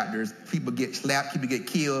these chapters. People get slapped, people get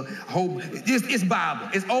killed. It's Bible.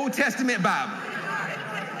 It's Old Testament Bible.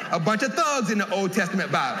 A bunch of thugs in the Old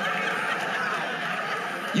Testament Bible.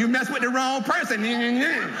 You mess with the wrong person.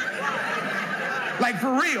 Like,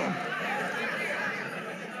 for real.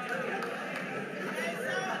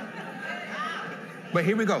 But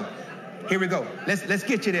here we go. Let's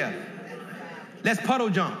get you there. Let's puddle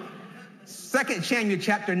jump. 2 Samuel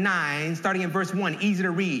chapter 9, starting in verse 1, easy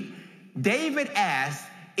to read. David asked,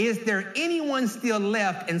 is there anyone still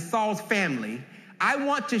left in Saul's family? I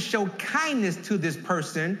want to show kindness to this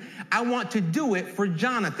person. I want to do it for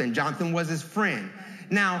Jonathan. Jonathan was his friend.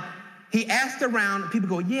 Now, he asked around, people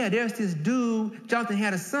go, yeah, there's this dude, Jonathan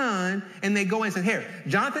had a son, and they go and say, here,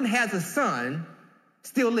 Jonathan has a son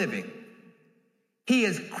still living. He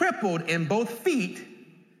is crippled in both feet,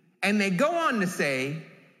 and they go on to say,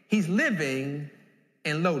 he's living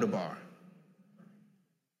in Lodabar.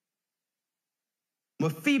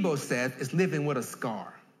 Mephibosheth is living with a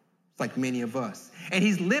scar, like many of us. And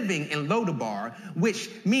he's living in Lodabar, which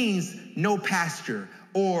means no pasture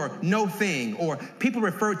or no thing, or people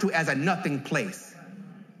refer to as a nothing place.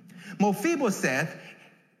 Mephibosheth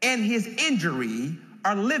and his injury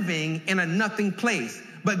are living in a nothing place.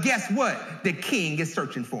 But guess what? The king is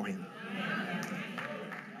searching for him.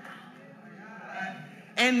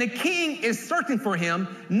 And the king is searching for him,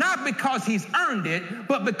 not because he's earned it,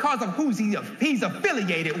 but because of who he's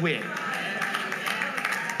affiliated with.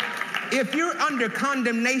 If you're under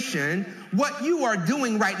condemnation, what you are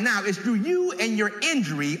doing right now is through you and your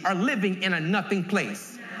injury are living in a nothing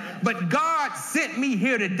place. But God sent me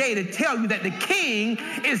here today to tell you that the king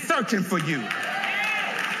is searching for you.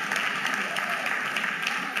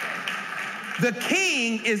 The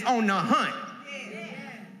king is on the hunt.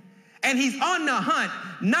 And he's on the hunt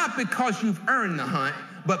not because you've earned the hunt,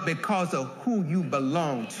 but because of who you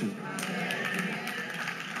belong to.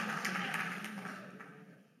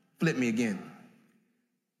 Flip me again.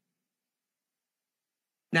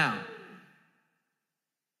 Now,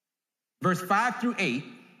 verse 5 through 8,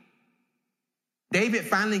 David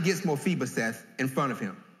finally gets Mephibosheth in front of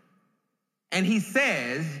him. And he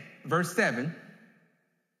says, verse 7,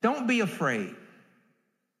 don't be afraid.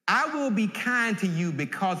 I will be kind to you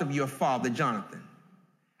because of your father, Jonathan.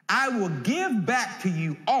 I will give back to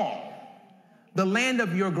you all the land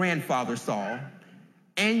of your grandfather, Saul,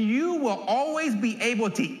 and you will always be able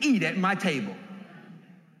to eat at my table.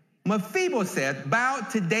 Mephibosheth bowed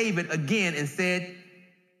to David again and said,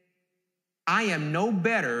 I am no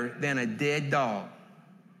better than a dead dog,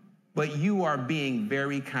 but you are being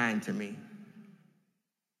very kind to me.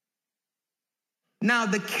 Now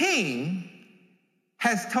the king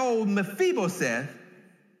has told Mephibosheth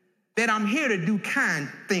that I'm here to do kind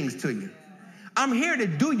things to you. I'm here to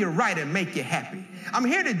do you right and make you happy. I'm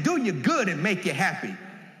here to do you good and make you happy.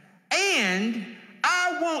 And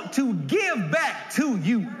I want to give back to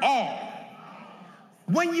you all.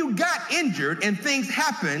 When you got injured and things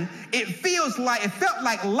happened, it felt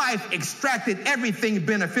like life extracted everything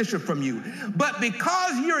beneficial from you. But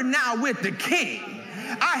because you're now with the king,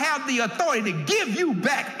 I have the authority to give you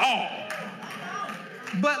back all.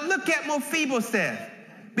 But look at Mephibosheth,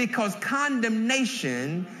 because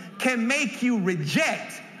condemnation can make you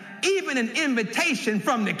reject even an invitation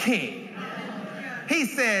from the king. He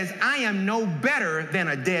says, I am no better than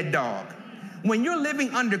a dead dog. When you're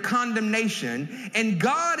living under condemnation and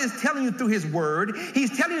God is telling you through his word,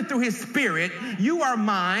 he's telling you through his spirit, you are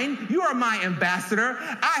mine, you are my ambassador,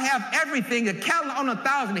 I have everything, the cattle on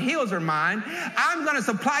 1,000 hills are mine, I'm going to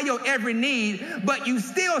supply your every need, but you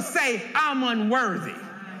still say, I'm unworthy,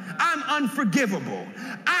 I'm unforgivable,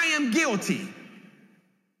 I am guilty.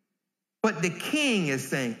 But the king is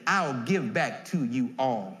saying, I'll give back to you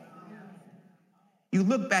all. You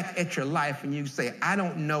look back at your life and you say, I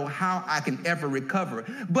don't know how I can ever recover.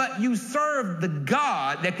 But you serve the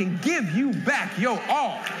God that can give you back your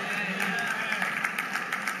all.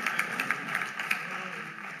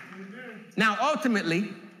 Now,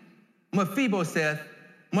 ultimately, Mephibosheth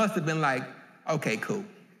must have been like, okay, cool.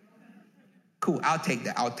 Cool, I'll take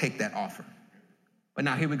that offer. But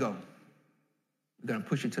now here we go. We're going to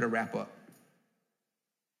push it to the wrap up.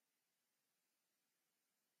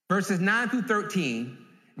 verses 9 through 13,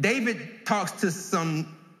 David talks to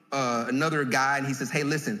another guy, and he says, hey,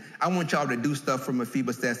 listen, I want y'all to do stuff for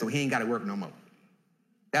Mephibosheth so he ain't got to work no more.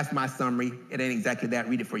 That's my summary. It ain't exactly that.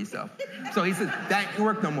 Read it for yourself. So he says, that ain't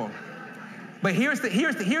work no more. But here's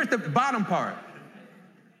the bottom part.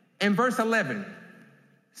 In verse 11,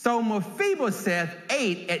 so Mephibosheth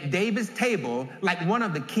ate at David's table like one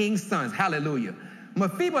of the king's sons. Hallelujah.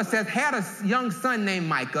 Mephibosheth had a young son named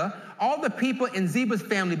Micah. All the people in Ziba's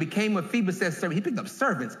family became Mephibosheth's servants. He picked up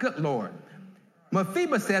servants. Good Lord.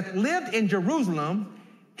 Mephibosheth lived in Jerusalem.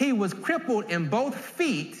 He was crippled in both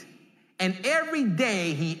feet, and every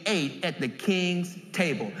day he ate at the king's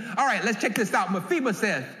table. All right, let's check this out.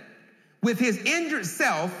 Mephibosheth, with his injured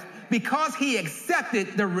self, because he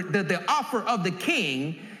accepted the offer of the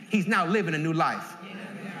king, he's now living a new life.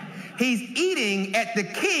 He's eating at the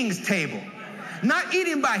king's table. Not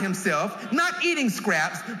eating by himself, not eating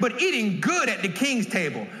scraps, but eating good at the king's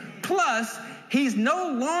table. Plus, he's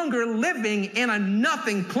no longer living in a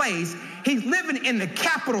nothing place. He's living in the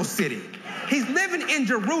capital city. He's living in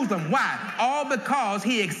Jerusalem. Why? All because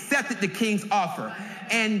he accepted the king's offer.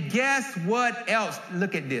 And guess what else?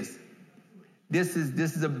 Look at this. Go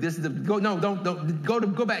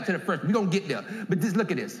back to the first. We're gonna get there. But just look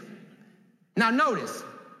at this. Now notice,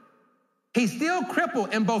 he's still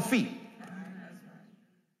crippled in both feet.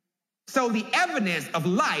 So the evidence of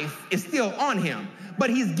life is still on him, but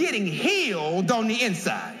he's getting healed on the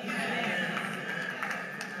inside.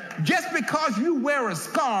 Just because you wear a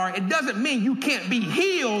scar, it doesn't mean you can't be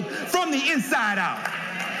healed from the inside out.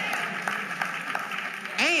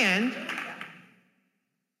 And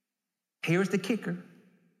here's the kicker.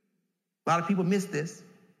 A lot of people miss this.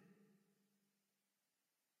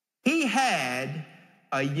 He had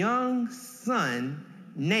a young son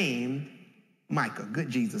named Micah. Good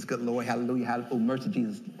Jesus, good Lord, hallelujah, hallelujah. Oh, mercy,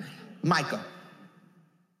 Jesus. Micah.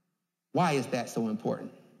 Why is that so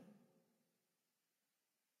important?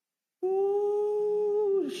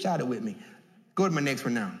 Ooh, shout it with me. Go to my next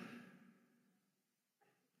one now.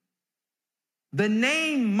 The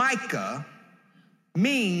name Micah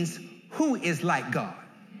means who is like God.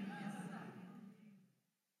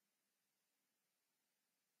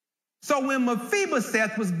 So when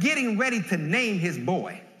Mephibosheth was getting ready to name his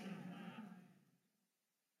boy,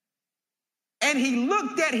 and he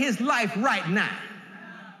looked at his life right now,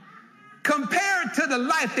 compared to the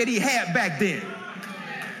life that he had back then,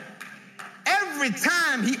 every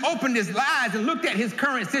time he opened his eyes and looked at his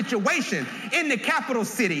current situation in the capital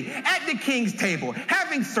city, at the king's table,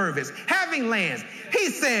 having service, having lands, he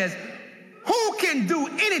says, who can do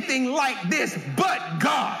anything like this but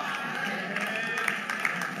God?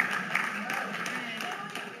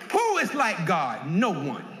 Who is like God? No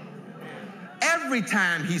one. Every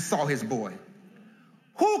time he saw his boy,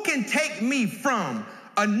 who can take me from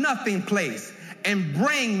a nothing place and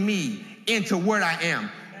bring me into where I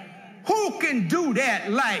am? Who can do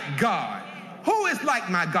that like God? Who is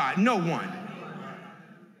like my God? No one.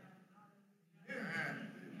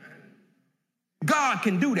 God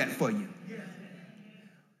can do that for you.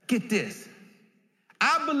 Get this.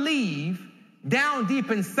 I believe down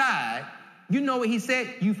deep inside, you know what he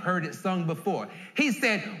said? You've heard it sung before. He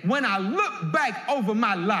said, when I look back over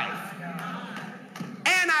my life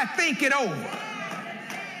and I think it over,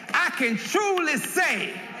 I can truly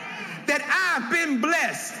say that I've been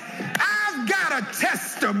blessed. I've got a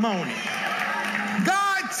testimony.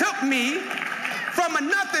 God took me from a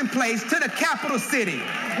nothing place to the capital city.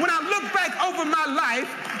 When I look back over my life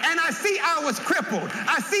and I see I was crippled,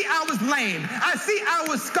 I see I was lame, I see I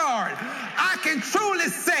was scarred, I can truly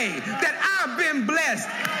say that I've been blessed.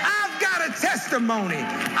 I've got a testimony.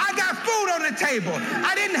 I got food on the table.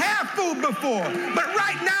 I didn't have food before, but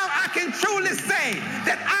right now I can truly say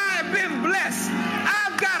that I've been blessed.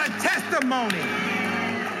 I've got a testimony.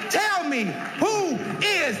 Tell me, who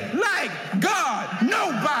is like God?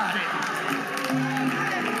 Nobody.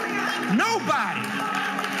 Nobody.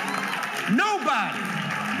 Nobody.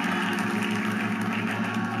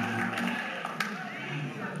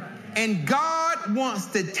 And God wants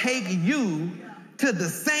to take you to the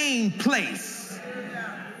same place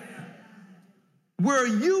where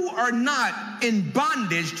you are not in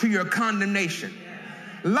bondage to your condemnation.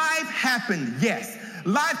 Life happened, yes.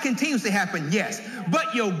 Life continues to happen, yes.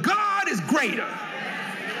 But your God is greater.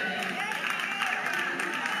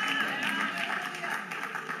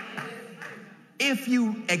 If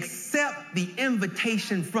you accept the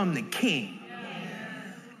invitation from the King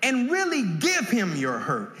and really give him your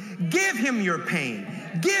hurt, give him your pain,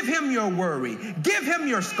 Give him your worry. Give him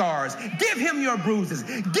your scars. Give him your bruises.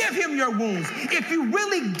 Give him your wounds. If you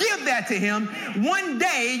really give that to him, one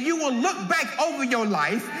day you will look back over your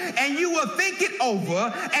life and you will think it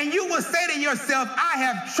over and you will say to yourself, I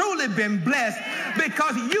have truly been blessed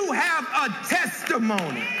because you have a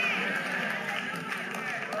testimony.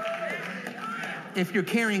 If you're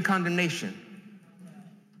carrying condemnation,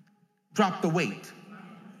 drop the weight.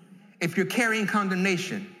 If you're carrying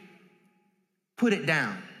condemnation, put it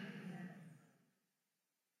down.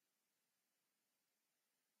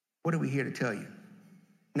 What are we here to tell you?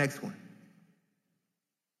 Next one.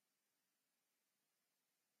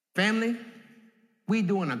 Family, we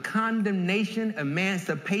doing a condemnation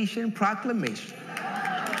emancipation proclamation.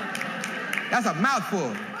 That's a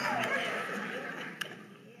mouthful.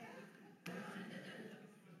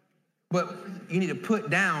 But you need to put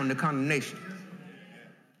down the condemnation.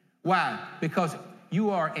 Why? Because you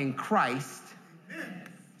are in Christ,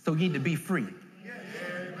 so you need to be free.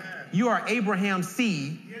 You are Abraham's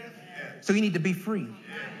seed, so you need to be free.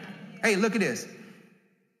 Hey, look at this.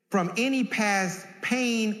 From any past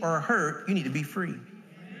pain or hurt, you need to be free.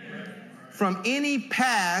 From any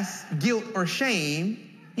past guilt or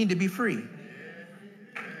shame, you need to be free.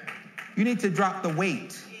 You need to drop the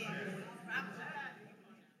weight,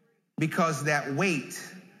 because that weight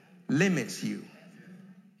limits you.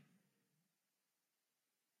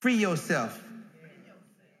 Free yourself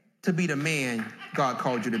to be the man God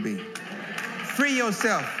called you to be. Free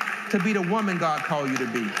yourself to be the woman God called you to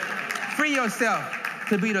be. Free yourself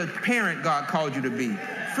to be the parent God called you to be.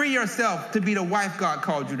 Free yourself to be the wife God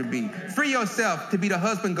called you to be. Free yourself to be the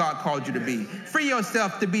husband God called you to be. Free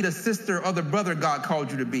yourself to be the sister or the brother God called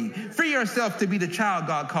you to be. Free yourself to be the child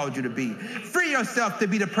God called you to be. Free yourself to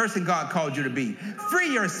be the person God called you to be.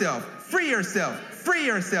 Free yourself. Free yourself. Free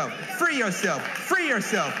yourself. Free yourself. Free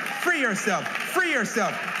yourself. Free yourself. Free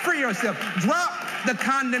yourself. Free yourself. Drop the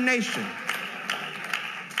condemnation.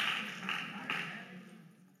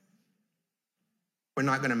 We're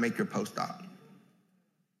not going to make your post-op.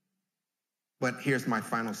 But here's my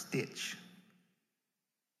final stitch.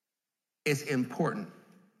 It's important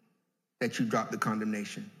that you drop the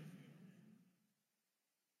condemnation.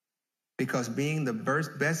 Because being the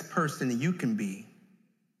best person you can be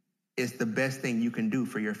is the best thing you can do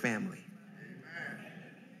for your family.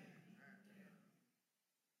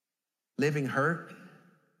 Living hurt,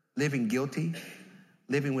 living guilty,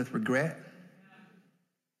 living with regret,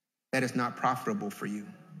 that is not profitable for you.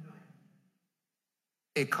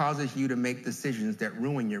 It causes you to make decisions that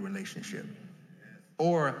ruin your relationship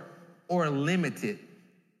or limit it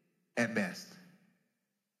at best.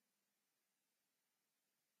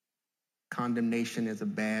 Condemnation is a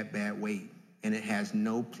bad, bad weight, and it has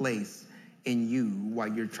no place in you while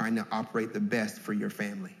you're trying to operate the best for your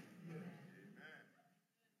family.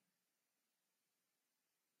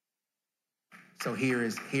 So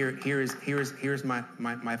here's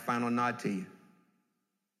my final nod to you.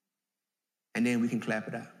 And then we can clap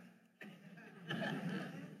it out.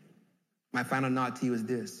 My final nod to you is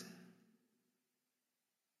this.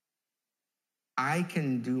 I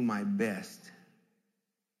can do my best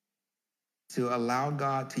to allow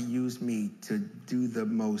God to use me to do the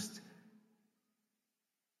most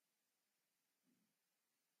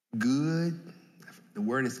good, the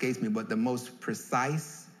word escapes me, but the most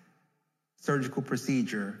precise surgical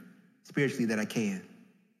procedure spiritually that I can.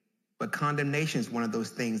 But condemnation is one of those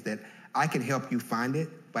things that I can help you find it,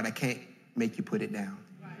 but I can't make you put it down.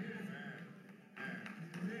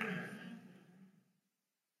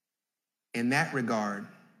 In that regard,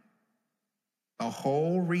 the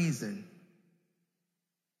whole reason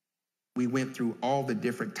we went through all the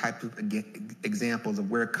different types of examples of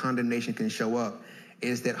where condemnation can show up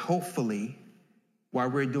is that hopefully, while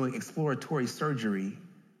we're doing exploratory surgery,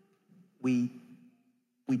 we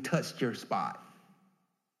touched your spot.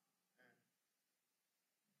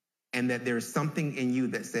 And that there's something in you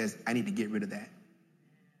that says, I need to get rid of that.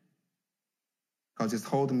 Because it's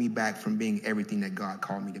holding me back from being everything that God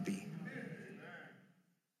called me to be.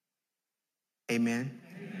 Amen?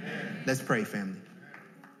 Amen. Let's pray, family.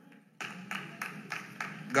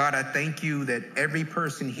 God, I thank you that every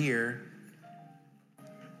person here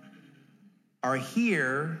are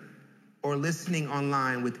here or listening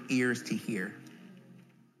online with ears to hear.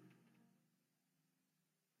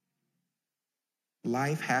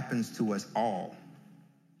 Life happens to us all.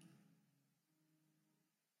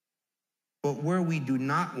 But where we do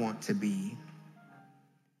not want to be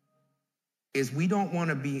is we don't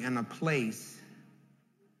want to be in a place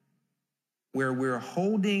where we're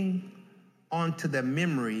holding onto the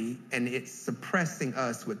memory and it's suppressing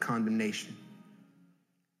us with condemnation.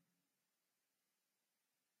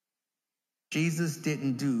 Jesus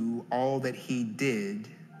didn't do all that he did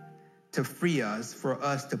to free us for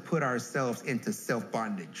us to put ourselves into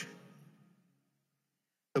self-bondage.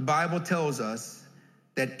 The Bible tells us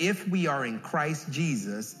that if we are in Christ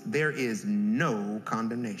Jesus, there is no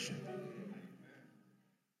condemnation.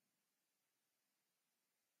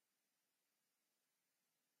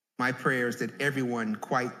 My prayer is that everyone,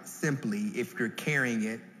 quite simply, if you're carrying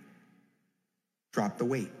it, drop the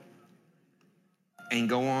weight and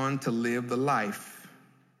go on to live the life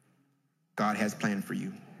God has planned for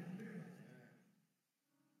you.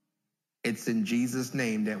 It's in Jesus'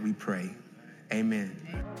 name that we pray. Amen.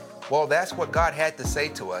 Well, that's what God had to say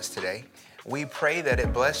to us today. We pray that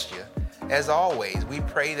it blessed you. As always, we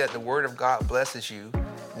pray that the Word of God blesses you,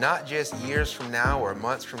 not just years from now or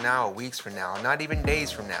months from now or weeks from now, not even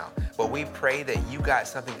days from now, but we pray that you got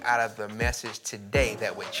something out of the message today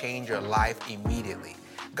that would change your life immediately.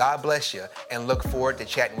 God bless you, and look forward to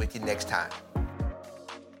chatting with you next time.